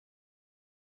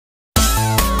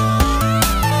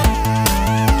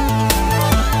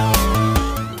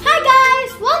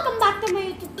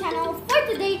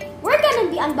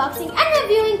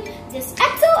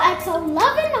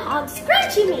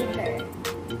maker.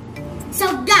 So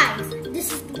guys,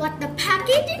 this is what the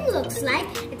packaging looks like.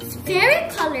 It's very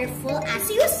colorful as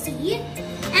you see.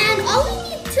 And all we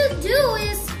need to do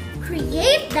is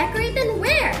create, decorate, and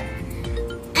wear.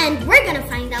 And we're gonna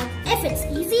find out if it's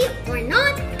easy or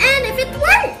not and if it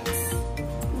works.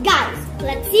 Guys,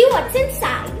 let's see what's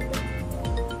inside.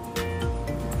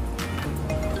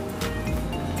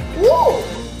 Ooh,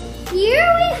 here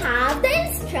we have the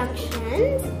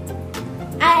instructions.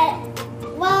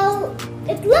 Well,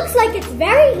 it looks like it's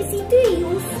very easy to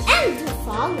use and to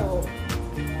follow.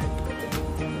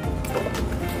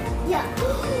 Yeah.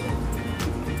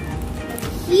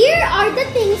 Here are the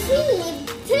things we need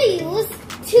to use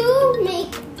to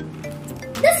make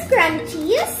the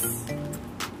scrunchies.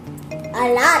 A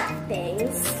lot of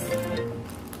things.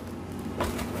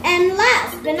 And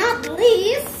last but not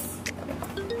least,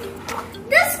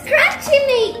 the scrunchie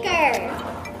maker.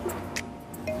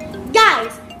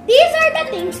 Guys, these are the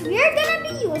things we are gonna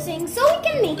be using so we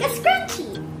can make a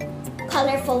scrunchie.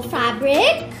 Colorful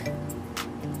fabric,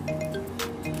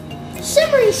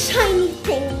 shimmery shiny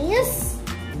thingies,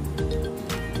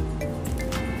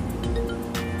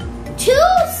 2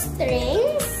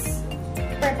 strings,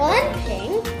 purple and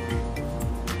pink,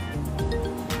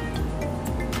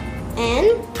 and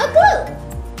a glue.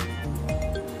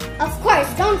 Of course,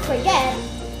 don't forget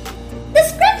the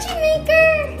scrunchie maker.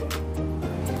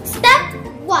 Step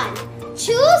 1.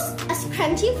 Choose a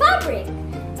scrunchie fabric.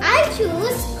 I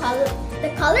choose the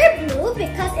color blue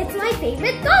because it's my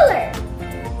favorite color.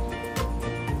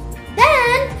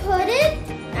 Then put it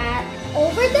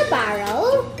over the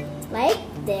barrel like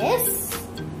this.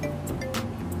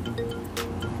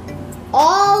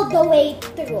 All the way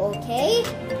through, okay?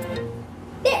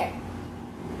 There.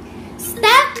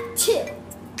 Step 2.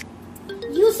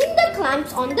 Using the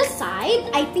clamps on the side,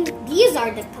 I think these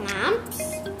are the clamps.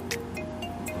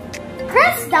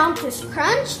 Press down to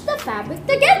scrunch the fabric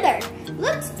together.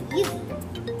 Looks easy.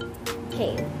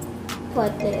 Okay,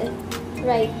 put it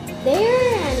right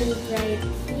there and right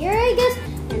here, I guess,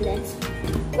 and then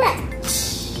scratch.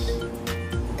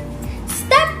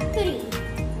 Step 3.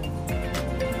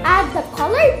 Add the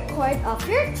colored cord of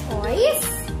your choice.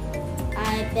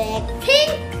 I pick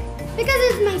pink because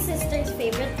it's my sister's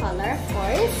favorite color, of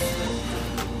course.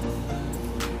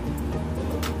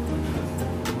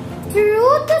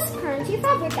 Through the scrunchie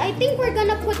fabric, I think we're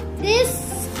gonna put this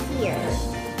here.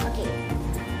 Okay.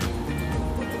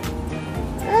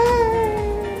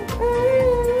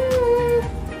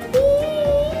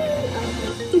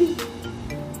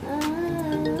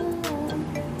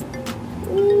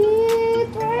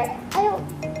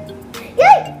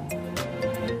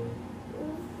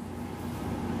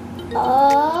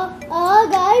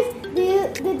 Guys,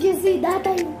 did you see that?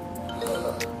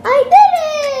 I did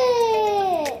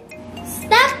it!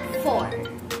 Step 4.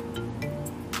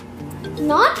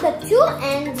 Knot the 2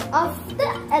 ends of the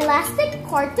elastic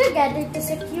cord together to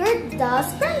secure the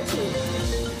scrunchie.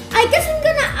 I guess I'm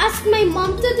gonna ask my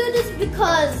mom to do this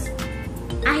because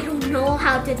I don't know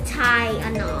how to tie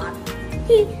a knot.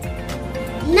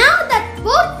 Now that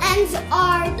both ends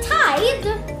are tied,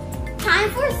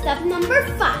 time for step number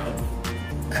 5.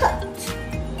 Cut.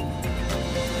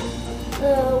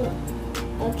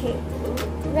 Okay,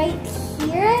 right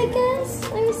here, I guess.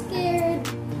 I'm scared.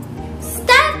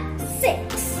 Step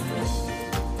 6.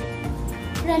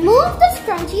 Remove the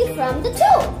scrunchie from the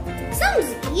tool. Sounds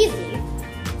easy.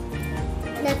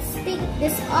 Let's take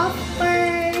this off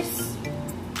first.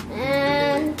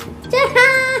 And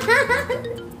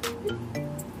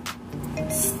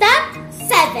Step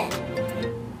 7.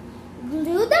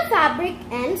 Glue the fabric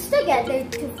ends together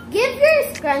to give your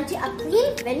scrunchie a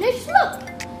clean finished look.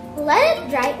 Let it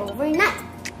dry overnight.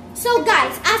 So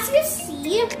guys, as you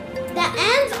see, the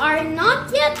ends are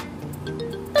not yet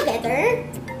together.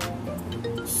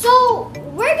 So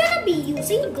we're gonna be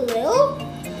using glue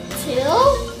to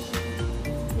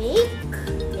make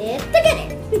it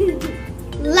together.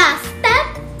 Last step,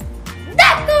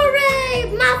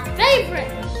 decorate! My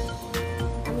favorite!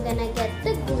 I'm gonna get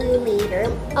the glue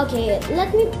later. Okay,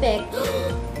 let me pick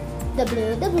the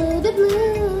blue, the blue, the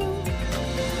blue.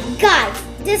 Guys,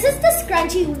 this is the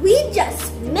scrunchie we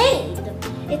just made.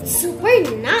 It's super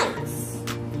nice.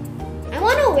 I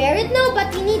want to wear it now,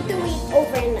 but we need to wait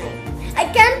overnight. I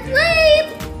can't wait!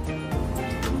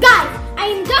 Guys, I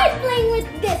enjoyed playing with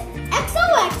this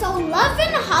XOXO Love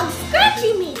and Hug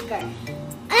Scrunchie Maker.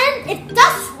 And it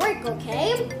does work,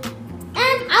 okay?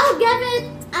 And I'll give it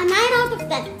a 9 out of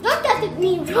 10. Don't get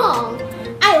me wrong.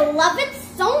 I love it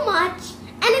so much.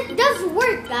 And it does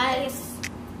work, guys.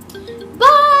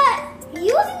 But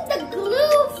using the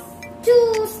glue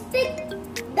to stick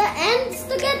the ends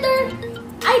together,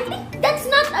 I think that's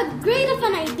not a great of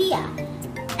an idea.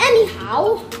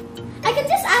 Anyhow, I can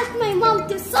just ask my mom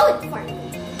to sew it for me.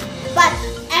 But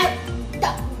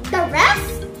the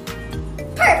rest?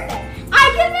 Perfect. I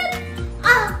give it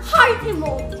a heart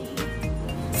emoji.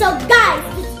 So guys,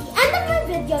 this is the end of my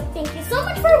video. Thank you so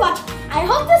much for watching. I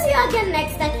hope to see you again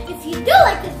next time. If you do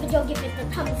like this video, give it a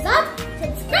thumbs up.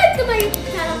 Subscribe to my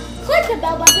YouTube channel. Click the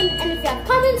bell button. And if you have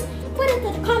comments, put it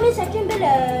in the comment section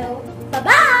below.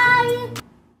 Bye-bye.